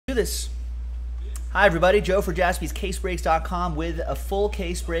Do this. Hi everybody, Joe for JaspysCaseBreaks.com with a full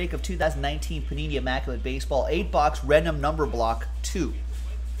case break of 2019 Panini Immaculate Baseball 8-box random number block 2.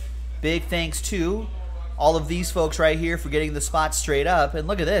 Big thanks to all of these folks right here for getting the spot straight up. And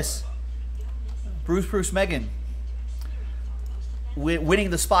look at this. Bruce Megan winning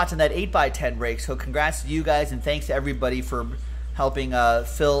the spots in that 8x10 break. So congrats to you guys and thanks to everybody for helping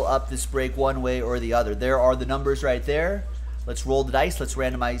fill up this break one way or the other. There are the numbers right there. Let's roll the dice. Let's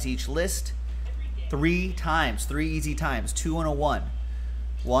randomize each list 3 times. 3 easy times. 2 and a 1.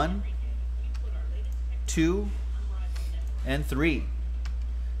 1, 2, and 3.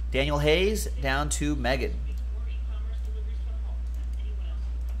 Daniel Hayes down to Megan.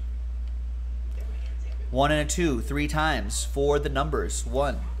 1 and a 2. 3 times for the numbers.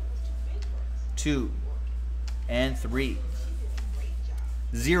 1, 2, and 3.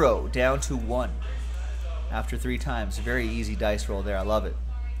 0 down to 1. After 3 times. Very easy dice roll there. I love it.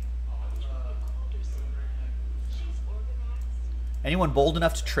 Anyone bold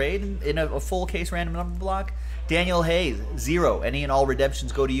enough to trade in a full case random number block? Daniel Hayes, 0. Any and all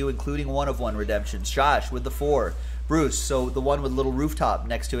redemptions go to you, including 1 of 1 redemptions. Josh with the 4. Bruce, so the one with little rooftop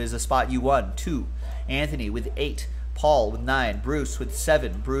next to it is a spot you won. 2. Anthony with 8. Paul with 9. Bruce with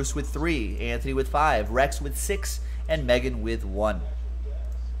 7. Bruce with 3. Anthony with 5. Rex with 6. And Megan with 1.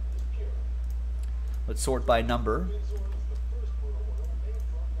 Let's sort by number.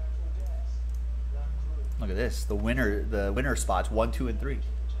 Look at this. The winner spots 1, 2, and 3.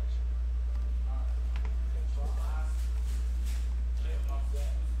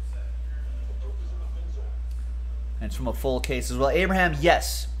 And it's from a full case as well. Abraham,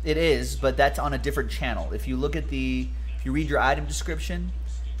 yes, it is, but that's on a different channel. If you look at if you read your item description,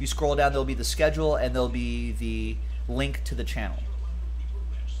 if you scroll down, there'll be the schedule and there'll be the link to the channel.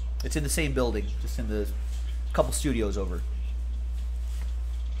 It's in the same building, just in the couple studios over.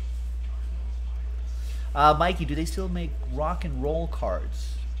 Mikey, do they still make rock and roll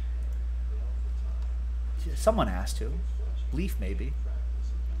cards? Someone has to. Leaf, maybe.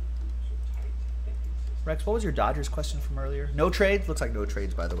 Rex, what was your Dodgers question from earlier? No trades? Looks like no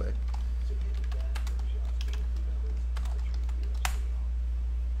trades, by the way.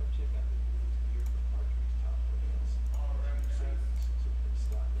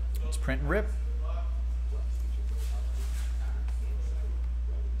 Let's print and rip.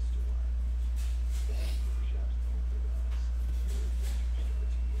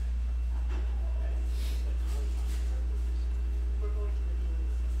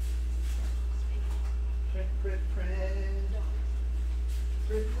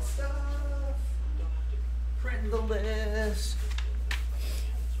 Print the stuff. Print the list.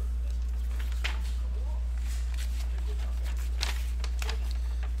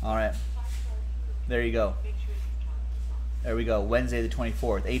 All right. There you go. There we go. Wednesday the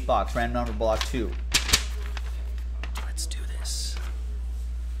 24th. 8-box random number block 2. Let's do this.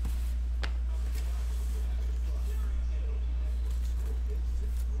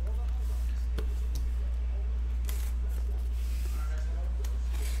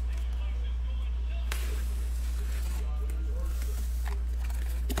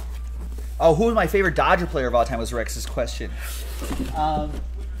 Oh, who is my favorite Dodger player of all time was Rex's question.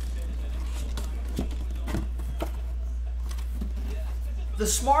 The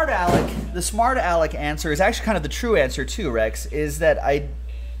smart aleck answer is actually kind of the true answer too, Rex, is that I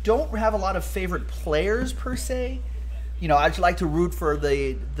don't have a lot of favorite players per se. You know, I just like to root for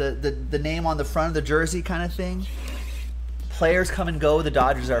the name on the front of the jersey kind of thing. Players come and go, the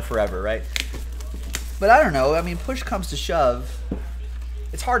Dodgers are forever, right? But I don't know, I mean, push comes to shove.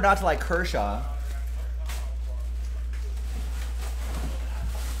 It's hard not to like Kershaw.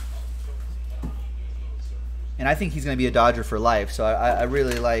 And I think he's going to be a Dodger for life, so I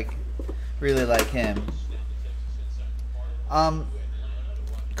really like him.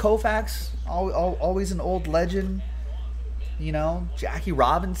 Koufax, always an old legend. You know, Jackie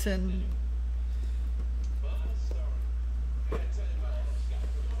Robinson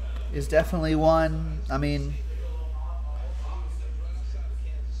is definitely one. I mean,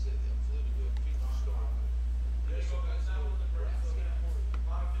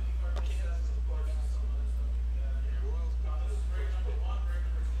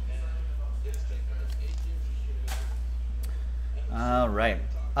 all right.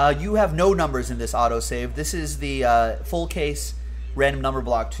 You have no numbers in this autosave. This is the full case random number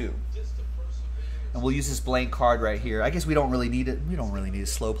block 2. And we'll use this blank card right here. I guess we don't really need it. We don't really need to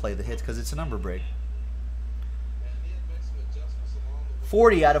slow play the hits because it's a number break.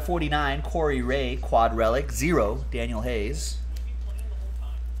 40 out of 49, Corey Ray, quad relic. 0, Daniel Hayes.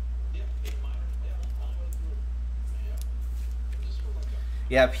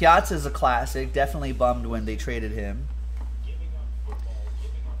 Yeah, Piazza's a classic. Definitely bummed when they traded him.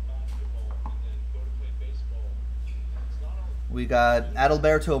 We got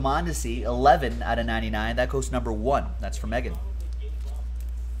Adalberto Mondesi, 11 out of 99. That goes number 1. That's for Megan.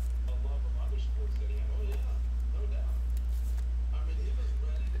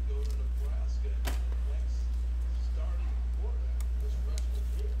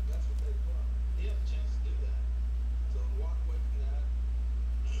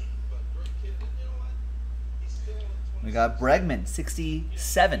 We got Bregman,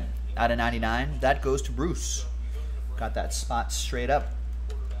 67 out of 99. That goes to Bruce. Got that spot straight up.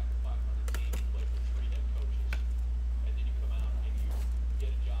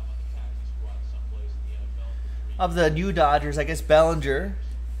 Of the new Dodgers, I guess Bellinger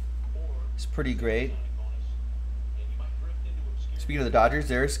is pretty great. Speaking of the Dodgers,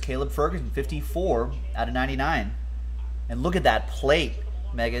 there's Caleb Ferguson, 54 out of 99. And look at that plate,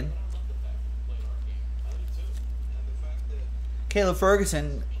 Megan. Caleb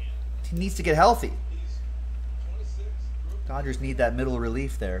Ferguson, he needs to get healthy. Dodgers need that middle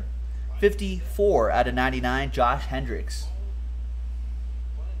relief there. 54 out of 99, Josh Hendricks.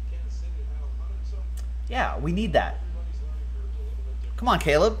 Yeah, we need that. Come on,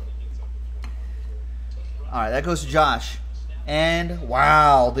 Caleb. All right, that goes to Josh. And,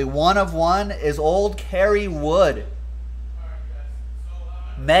 wow, the 1 of 1 is old Kerry Wood.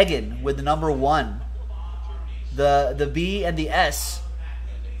 Megan with the number 1. The B and the S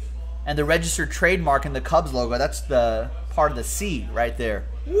and the registered trademark in the Cubs logo, that's the part of the C right there.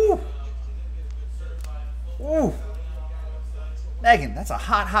 Woo! Woo! Megan, that's a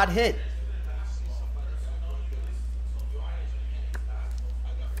hot, hot hit.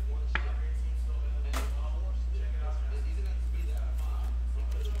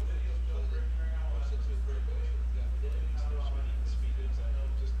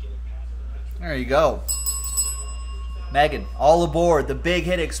 There you go. Megan, all aboard the Big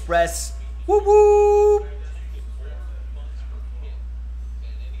Hit Express. Woo woo!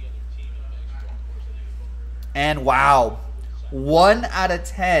 And wow, 1 out of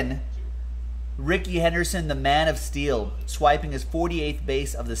 10. Ricky Henderson, the Man of Steel, swiping his 48th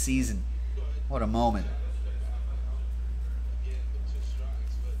base of the season. What a moment.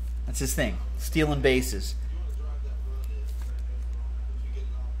 That's his thing, stealing bases.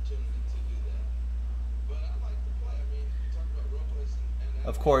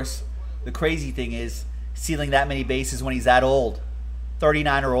 Of course, the crazy thing is stealing that many bases when he's that old.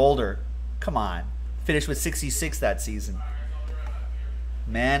 39 or older. Come on. Finished with 66 that season.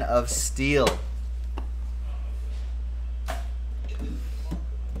 Man of Steel.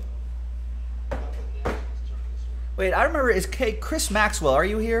 Wait, I remember, is Chris Maxwell, are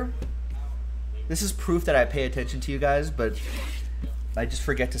you here? This is proof that I pay attention to you guys, but I just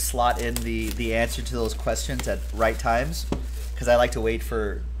forget to slot in the answer to those questions at right times. Because I like to wait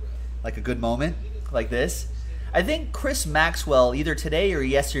for like a good moment like this. I think Chris Maxwell, either today or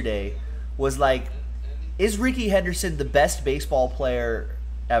yesterday, was like, is Ricky Henderson the best baseball player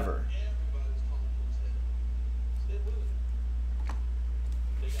ever?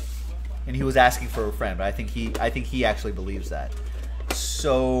 And he was asking for a friend, but I think he actually believes that.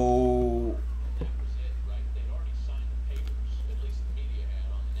 So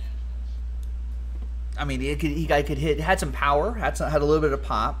I mean, he could hit, had some power, had a little bit of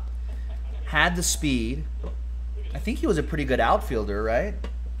pop, had the speed. I think he was a pretty good outfielder, right?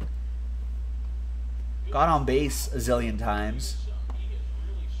 Got on base a zillion times.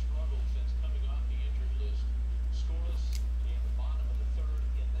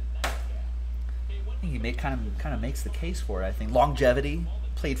 I think he kind of makes the case for it. I think longevity,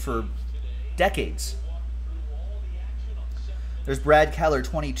 played for decades. There's Brad Keller,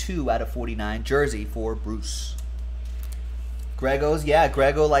 22 out of 49, jersey for Bruce. Grego's, yeah,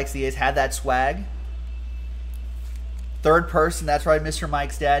 Grego likes the A's, had that swag. Third person, that's right, Mr.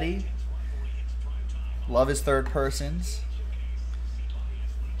 Mike's daddy. Love his third persons.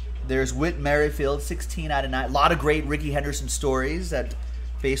 There's Whit Merrifield, 16 out of 9. A lot of great Ricky Henderson stories that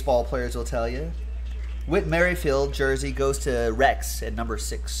baseball players will tell you. Whit Merrifield jersey goes to Rex at number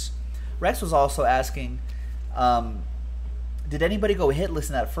 6. Rex was also asking, did anybody go hitless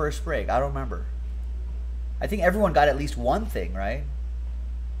in that first break? I don't remember. I think everyone got at least one thing, right?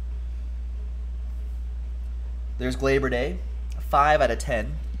 There's Glaber Day. 5 out of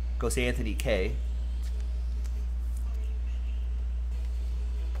 10. Goes to Anthony K.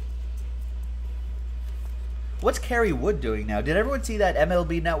 What's Kerry Wood doing now? Did everyone see that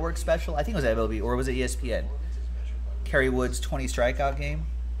MLB Network special? I think it was MLB, or was it ESPN? Kerry Wood's 20 strikeout game.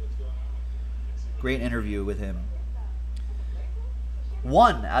 Great interview with him.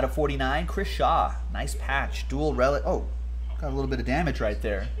 1 out of 49, Chris Shaw. Nice patch. Dual relic. Oh, got a little bit of damage right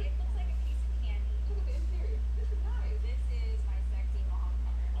there.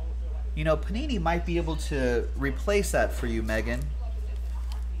 You know, Panini might be able to replace that for you, Megan.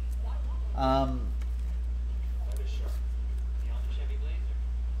 I'm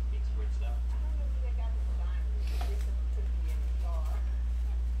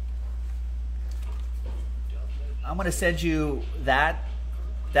going to send you that.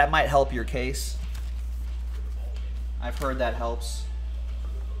 That might help your case. I've heard that helps.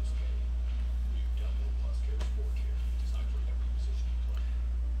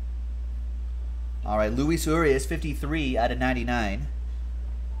 All right, Luis Urias, 53 out of 99.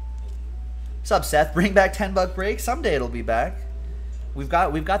 What's up, Seth? Bring back $10 break. Someday it'll be back. We've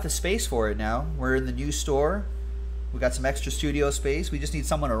got the space for it now. We're in the new store. We got some extra studio space. We just need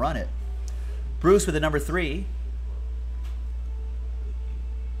someone to run it. Bruce with the number 3.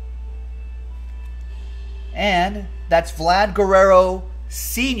 And that's Vlad Guerrero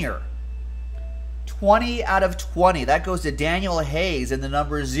Sr. 20 out of 20. That goes to Daniel Hayes in the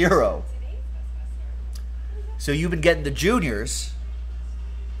number 0. So you've been getting the juniors.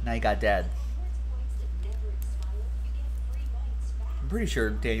 Now you got Dad. I'm pretty sure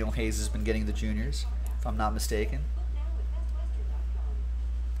Daniel Hayes has been getting the juniors, if I'm not mistaken.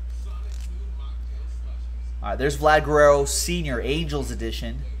 All right, there's Vlad Guerrero Sr. Angels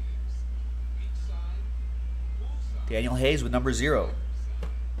edition. Daniel Hayes with number 0.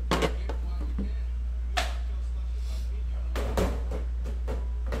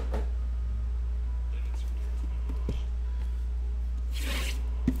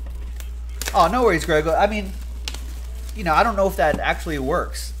 Oh, no worries, Greg. I mean, you know, I don't know if that actually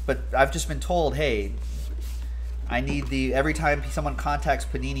works, but I've just been told, hey, I need the, every time someone contacts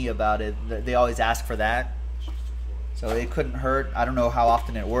Panini about it, they always ask for that. So it couldn't hurt. I don't know how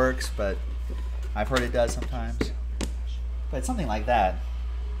often it works, but I've heard it does sometimes. But something like that.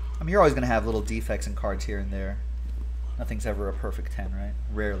 I mean, you're always going to have little defects in cards here and there. Nothing's ever a perfect 10, right?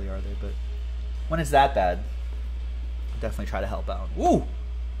 Rarely are they, but when it's that bad, I'll definitely try to help out. Woo!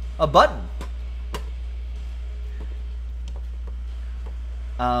 A button.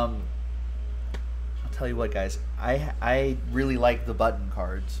 I'll tell you what, guys. I really like the button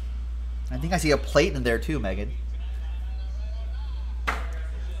cards. I think I see a plate in there too, Megan.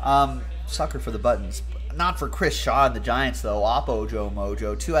 Sucker for the buttons. Not for Chris Shaw and the Giants, though. Oppo Joe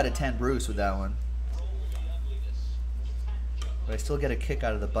Mojo. 2 out of 10 Bruce with that one. But I still get a kick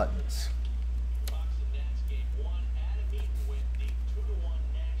out of the buttons.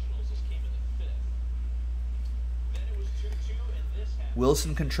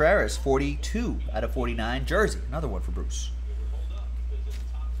 Wilson Contreras, 42 out of 49. Jersey. Another one for Bruce.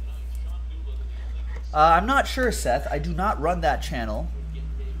 I'm not sure, Seth. I do not run that channel.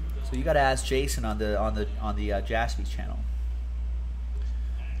 So you got to ask Jason on the Jaspy's channel.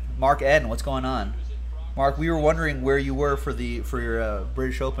 Mark N, what's going on? Mark, we were wondering where you were for your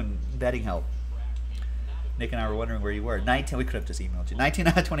British Open betting help. Nick and I were wondering where you were. 19. We could have just emailed you. 19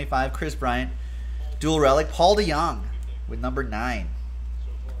 out of 25. Chris Bryant, dual relic. Paul DeYoung with number 9.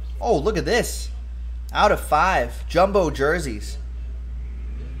 Oh, look at this. Out of 5. Jumbo jerseys.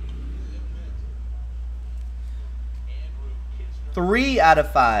 Three out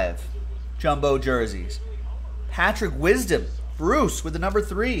of 5 jumbo jerseys. Patrick Wisdom, Bruce with the number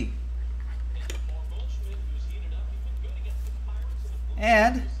 3.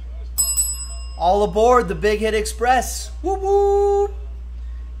 And all aboard the Big Hit Express. Woo woo!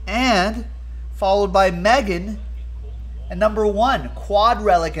 And followed by Megan and number 1, quad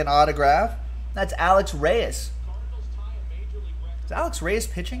relic and autograph. That's Alex Reyes. Is Alex Reyes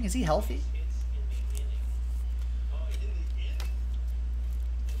pitching? Is he healthy?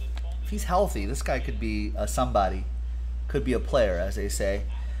 If he's healthy, this guy could be a somebody. Could be a player, as they say.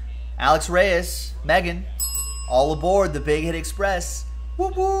 Alex Reyes, Megan, all aboard the Big Hit Express.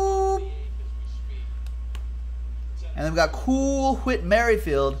 Whoop whoop! And then we got Cool Whit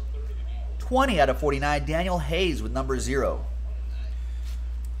Merrifield, 20 out of 49. Daniel Hayes with number 0.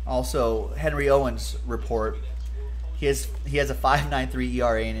 Also, Henry Owens report. He has a 5.93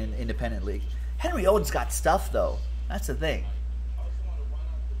 ERA in an independent league. Henry Owens got stuff though. That's the thing.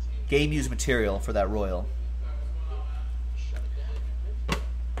 Game used material for that Royal.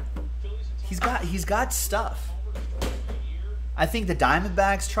 He's got stuff. I think the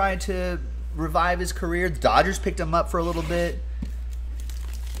Diamondbacks tried to revive his career. The Dodgers picked him up for a little bit.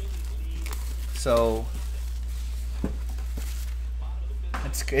 So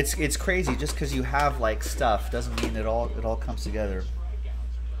it's crazy. Just because you have like stuff doesn't mean it all comes together.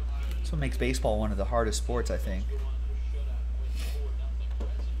 That's what makes baseball one of the hardest sports, I think.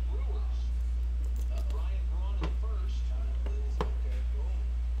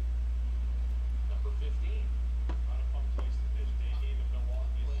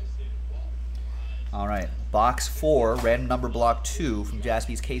 All right, box 4, random number block 2 from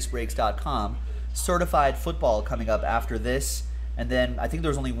jaspyscasebreaks.com. Certified football coming up after this, and then I think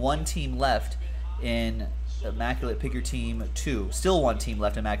there's only one team left in Immaculate Pick Your Team 2. Still one team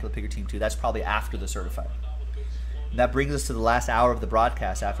left in Immaculate Pick Your Team 2. That's probably after the certified. And that brings us to the last hour of the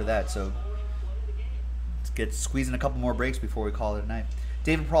broadcast after that, so let's get squeezing a couple more breaks before we call it a night.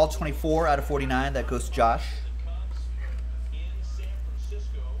 David Pearl, 24 out of 49. That goes to Josh.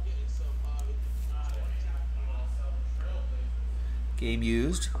 Game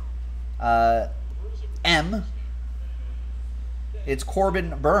used. M. It's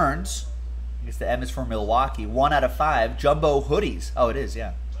Corbin Burns. I guess the M is for Milwaukee. 1 out of 5. Jumbo hoodies. Oh, it is,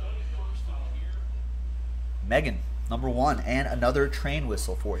 yeah. Megan, number 1. And another train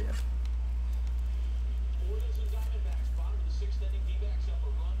whistle for you.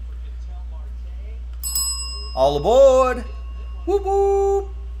 All aboard. Whoop, whoop.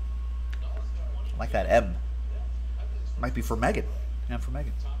 I like that M. Might be for Megan. Yeah, for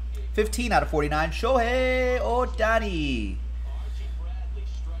Megan. 15 out of 49. Shohei Ohtani.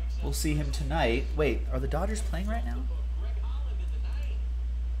 We'll see him tonight. Wait, are the Dodgers playing right now?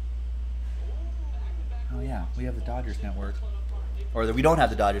 Oh, yeah. We have the Dodgers network. Or we don't have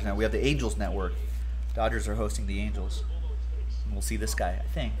the Dodgers network. We have the Angels network. Dodgers are hosting the Angels. And we'll see this guy, I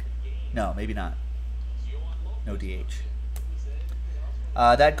think. No, maybe not. No DH.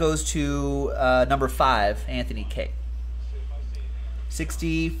 That goes to number 5, Anthony K.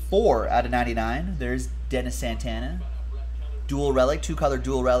 64 out of 99. There's Dennis Santana. Dual relic, 2-color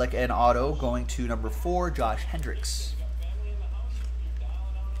dual relic and auto going to number 4, Josh Hendricks.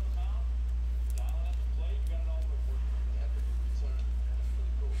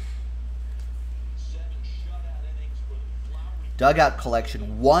 Dugout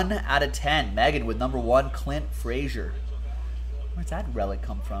collection, 1 out of 10. Megan with number 1, Clint Frazier. Where's that relic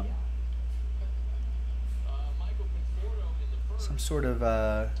come from? Some sort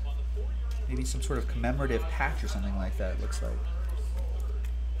of, maybe some sort of commemorative patch or something like that, it looks like.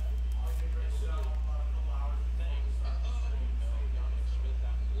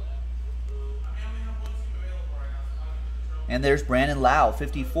 And there's Brandon Lau,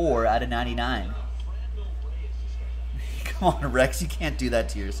 54 out of 99. Come on, Rex, you can't do that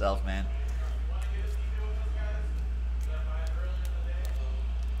to yourself, man.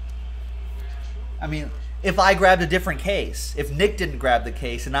 I mean, if I grabbed a different case, if Nick didn't grab the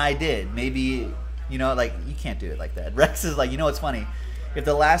case and I did, maybe, you know, like, you can't do it like that. Rex is like, you know what's funny? If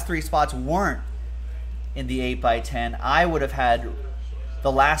the last 3 spots weren't in the 8x10, I would have had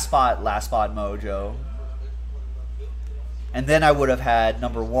the last spot mojo. And then I would have had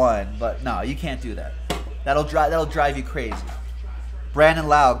number 1, but no, you can't do that. That'll drive you crazy. Brandon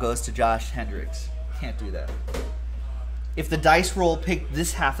Lau goes to Josh Hendricks. Can't do that. If the dice roll picked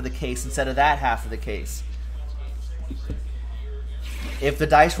this half of the case instead of that half of the case. If the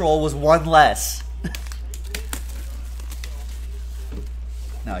dice roll was 1 less.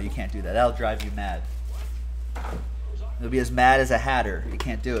 No, you can't do that. That'll drive you mad. You'll be as mad as a hatter. You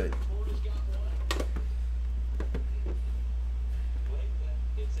can't do it.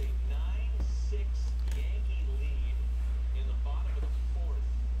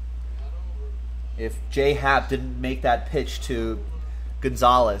 If J. Happ didn't make that pitch to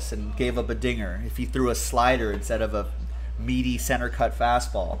Gonzalez and gave up a dinger, if he threw a slider instead of a meaty center cut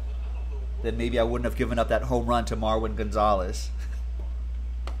fastball, then maybe I wouldn't have given up that home run to Marwin Gonzalez.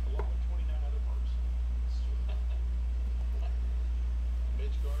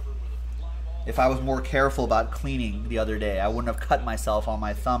 If I was more careful about cleaning the other day, I wouldn't have cut myself on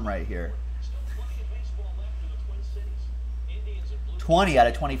my thumb right here. 20 out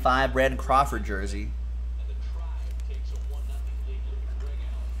of 25, Brandon Crawford jersey.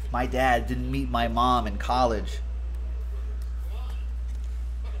 My dad didn't meet my mom in college.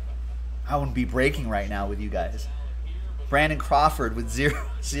 I wouldn't be breaking right now with you guys. Brandon Crawford with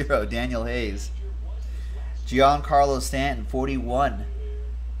 0-0, Daniel Hayes. Giancarlo Stanton, 41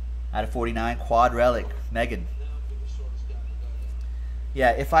 out of 49, quad relic, Megan.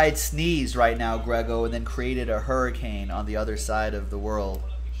 Yeah, if I had sneezed right now, Grego, and then created a hurricane on the other side of the world.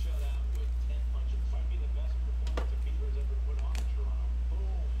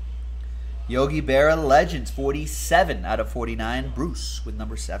 Yogi Berra Legends, 47 out of 49. Bruce with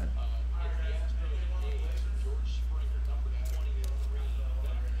number 7.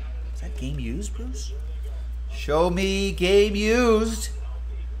 Is that game used, Bruce? Show me game used.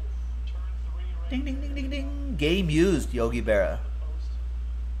 Ding, ding, ding, ding, ding. Game used, Yogi Berra.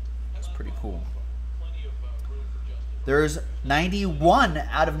 Pretty cool. There's 91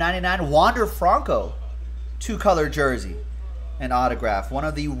 out of 99 Wander Franco 2-color jersey. An autograph. One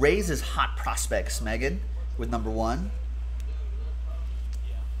of the Rays' hot prospects, Megan, with number 1.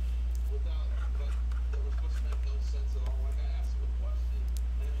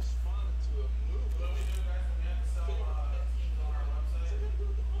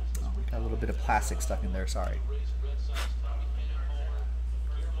 Oh, got a little bit of plastic stuck in there, sorry.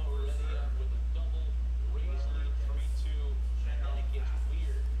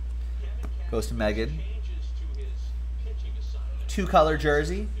 Goes to Megan. 2-color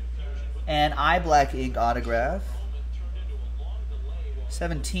jersey. And eye black ink autograph.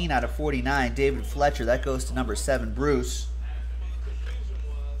 17 out of 49. David Fletcher. That goes to number 7, Bruce.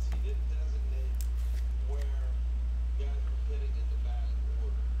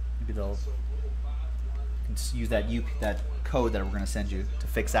 Maybe they'll use that code that we're going to send you to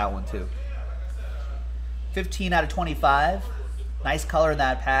fix that one too. 15 out of 25. Nice color in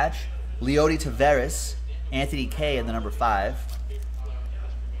that patch. Leody Taveras, Anthony K in the number 5.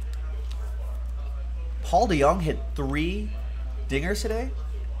 Paul DeYoung hit 3 dingers today.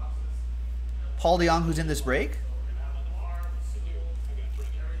 Paul DeYoung, who's in this break.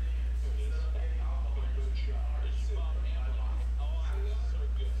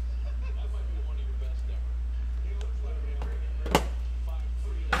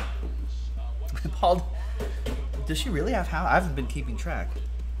 Paul, does she really have how? I haven't been keeping track.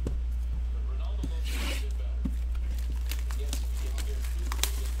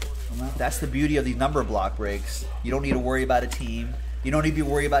 Well, that's the beauty of these number block breaks. You don't need to worry about a team. You don't need to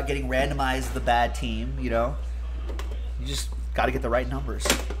worry about getting randomized as the bad team, you know? You just got to get the right numbers.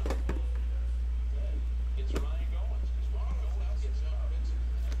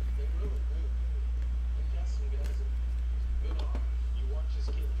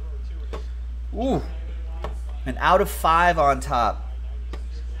 Ooh, an out of 5 on top.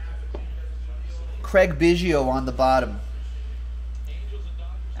 Craig Biggio on the bottom.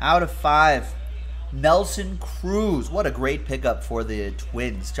 Out of 5. Nelson Cruz. What a great pickup for the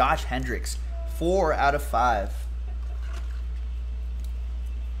Twins. Josh Hendricks. 4 out of 5.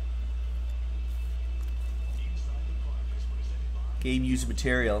 Game used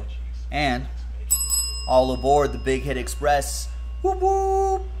material. And all aboard the Big Hit Express. Whoop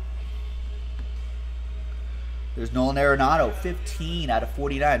whoop. There's Nolan Arenado. 15 out of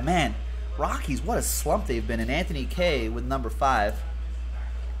 49. Man, Rockies, what a slump they've been in. Anthony K with number 5.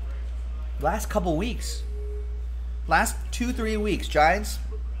 Last couple weeks. Last 2-3 weeks. Giants,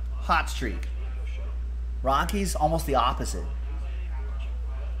 hot streak. Rockies, almost the opposite.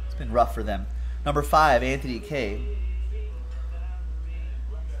 It's been rough for them. Number 5, Anthony K.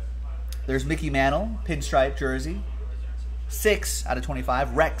 There's Mickey Mantle, pinstripe jersey. 6 out of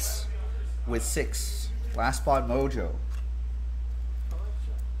 25. Rex with 6. Last spot mojo.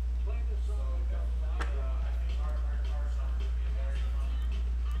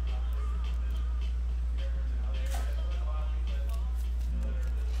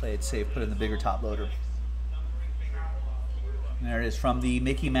 Play it safe, put it in the bigger top loader. And there it is from the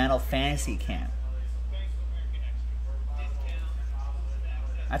Mickey Mantle Fantasy Camp.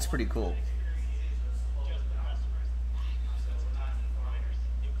 That's pretty cool.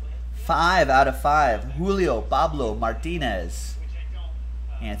 5 out of 5. Julio Pablo Martinez.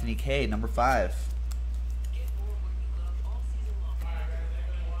 Anthony K, number 5.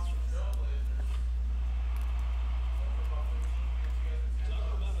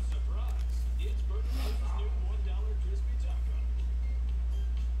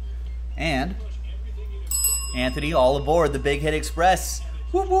 And Anthony, all aboard the Big Hit Express.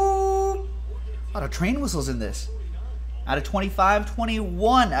 Woo woo! A lot of train whistles in this. Out of 25,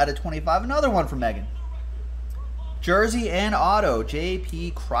 21 out of 25. Another one from Megan. Jersey and auto,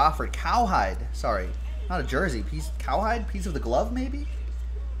 J.P. Crawford. Cowhide. Sorry, not a jersey. Cowhide? Piece of the glove, maybe?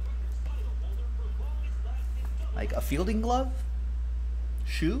 Like a fielding glove?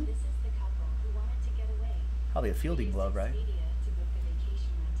 Shoe? Probably a fielding glove, right?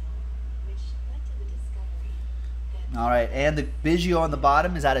 All right, and the Biggio on the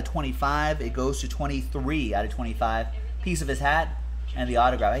bottom is out of 25. It goes to 23 out of 25. Piece of his hat and the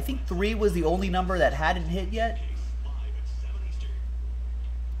autograph. I think 3 was the only number that hadn't hit yet.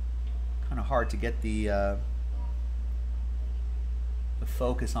 Kind of hard to get the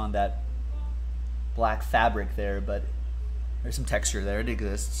focus on that black fabric there, but there's some texture there. It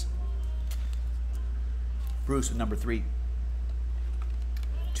exists. Bruce with number 3.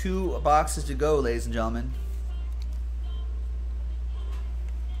 2 boxes to go, ladies and gentlemen.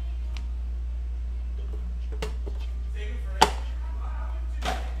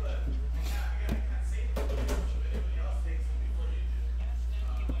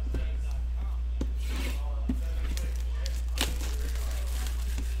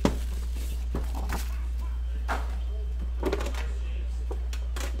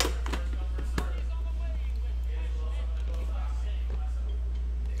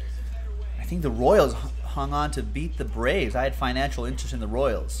 think the Royals hung on to beat the Braves. I had financial interest in the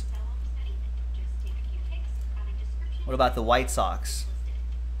Royals. What about the White Sox?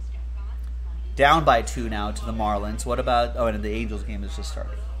 Down by 2 now to the Marlins. What about... Oh, and the Angels game has just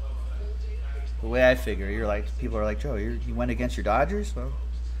started. The way I figure, you're like... People are like, Joe, you went against your Dodgers? Well,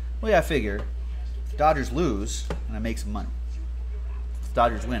 the way I figure, if the Dodgers lose, and I make some money. If the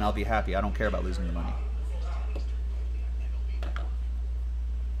Dodgers win, I'll be happy. I don't care about losing the money.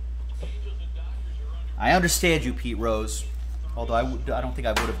 I understand you, Pete Rose. Although I don't think I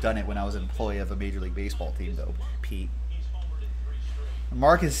would have done it when I was an employee of a Major League Baseball team, though, Pete.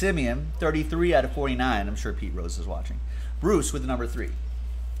 Marcus Semien, 33 out of 49. I'm sure Pete Rose is watching. Bruce with the number 3.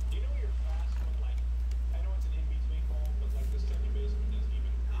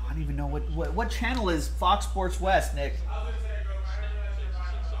 I don't even know what channel is Fox Sports West, Nick.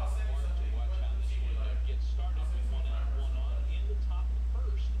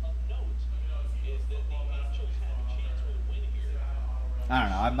 I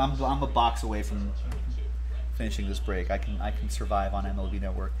don't know. I'm a box away from finishing this break. I can survive on MLB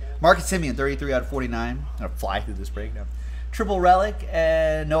Network. Marcus Semien, 33 out of 49. I'm gonna fly through this break now. Triple relic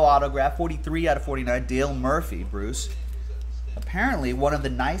and no autograph. 43 out of 49. Dale Murphy, Bruce. Apparently one of the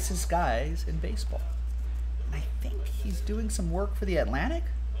nicest guys in baseball. And I think he's doing some work for the Atlantic.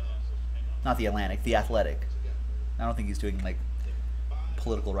 Not the Atlantic, the Athletic. I don't think he's doing like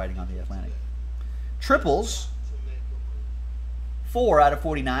political writing on the Atlantic. Triples. 4 out of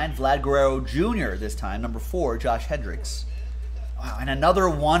 49, Vlad Guerrero Jr. this time. Number 4, Josh Hendricks. Wow, and another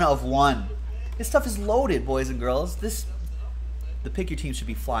 1 of 1. This stuff is loaded, boys and girls. The pick your team should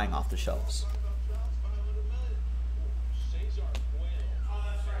be flying off the shelves.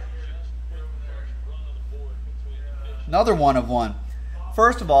 Another 1 of 1.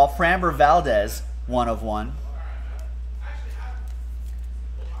 First of all, Framber Valdez, 1 of 1.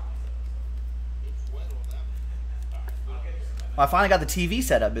 I finally got the TV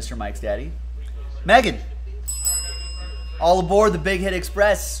set up, Mr. Mike's daddy. Megan. All aboard the Big Hit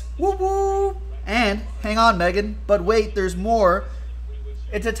Express. Woo woo. And, hang on, Megan, but wait, there's more.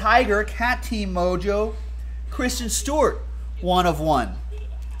 It's a Tiger Cat Team Mojo. Kristen Stewart, 1 of 1.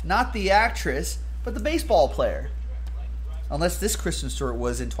 Not the actress, but the baseball player. Unless this Kristen Stewart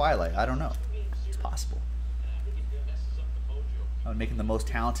was in Twilight. I don't know. It's possible. I'm making the most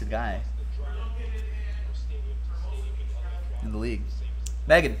talented guy in the league.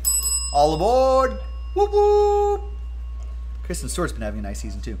 Megan, all aboard. Whoop whoop. Kristen Stewart's been having a nice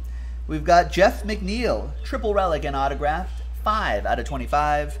season too. We've got Jeff McNeil, triple relic and autographed, 5 out of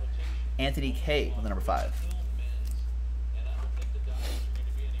 25. Anthony K with the number 5.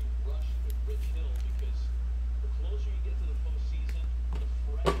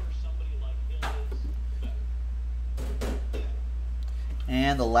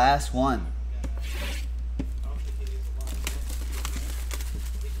 And the last one.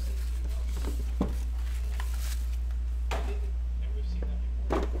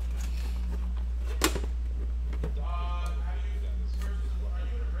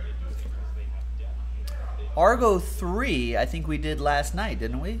 Argo 3, I think we did last night,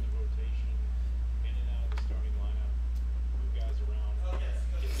 didn't we?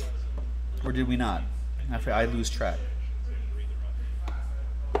 Or did we not? I lose track.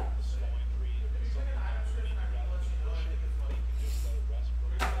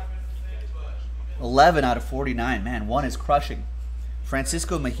 $11 out of 49. Man, 1 is crushing.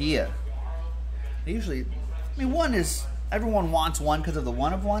 Francisco Mejia. They usually, I mean, 1 is, everyone wants 1 because of the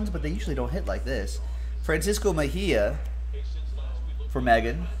 1 of 1s, but they usually don't hit like this. Francisco Mejia for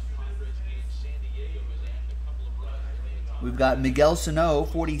Megan. We've got Miguel Sano,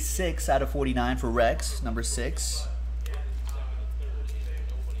 46 out of 49 for Rex, number 6.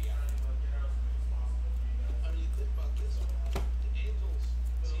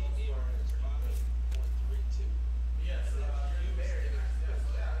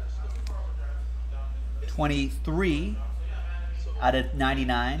 $23 out of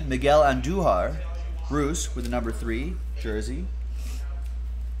 99. Miguel Andujar, Bruce with the number 3 jersey.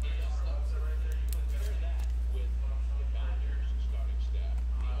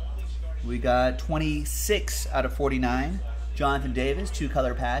 We got 26 out of 49. Jonathan Davis,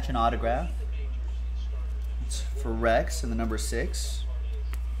 2-color patch and autograph. It's for Rex and the number 6.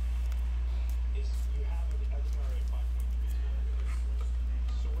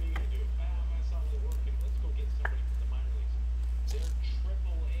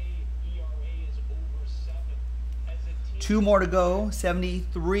 Two more to go.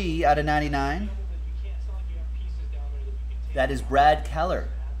 73 out of 99. That is Brad Keller.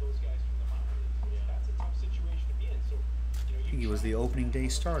 think he was the opening day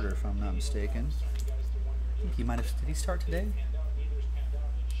starter, if I'm not mistaken. I think he might have. Did he start today?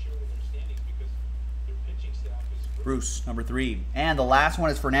 Bruce, number 3. And the last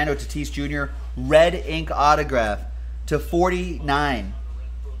one is Fernando Tatis Jr. Red ink autograph to 49.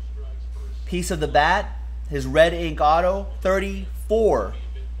 Piece of the bat, his red ink auto, 34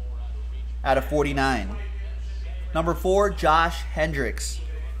 out of 49. Number 4, Josh Hendricks.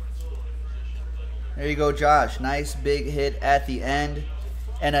 There you go, Josh. Nice big hit at the end.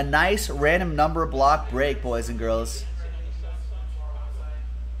 And a nice random number block break, boys and girls.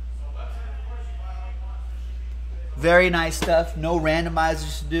 Very nice stuff. No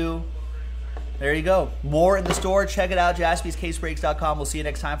randomizers to do. There you go. More in the store. Check it out. JaspysCaseBreaks.com. We'll see you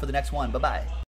next time for the next one. Bye-bye.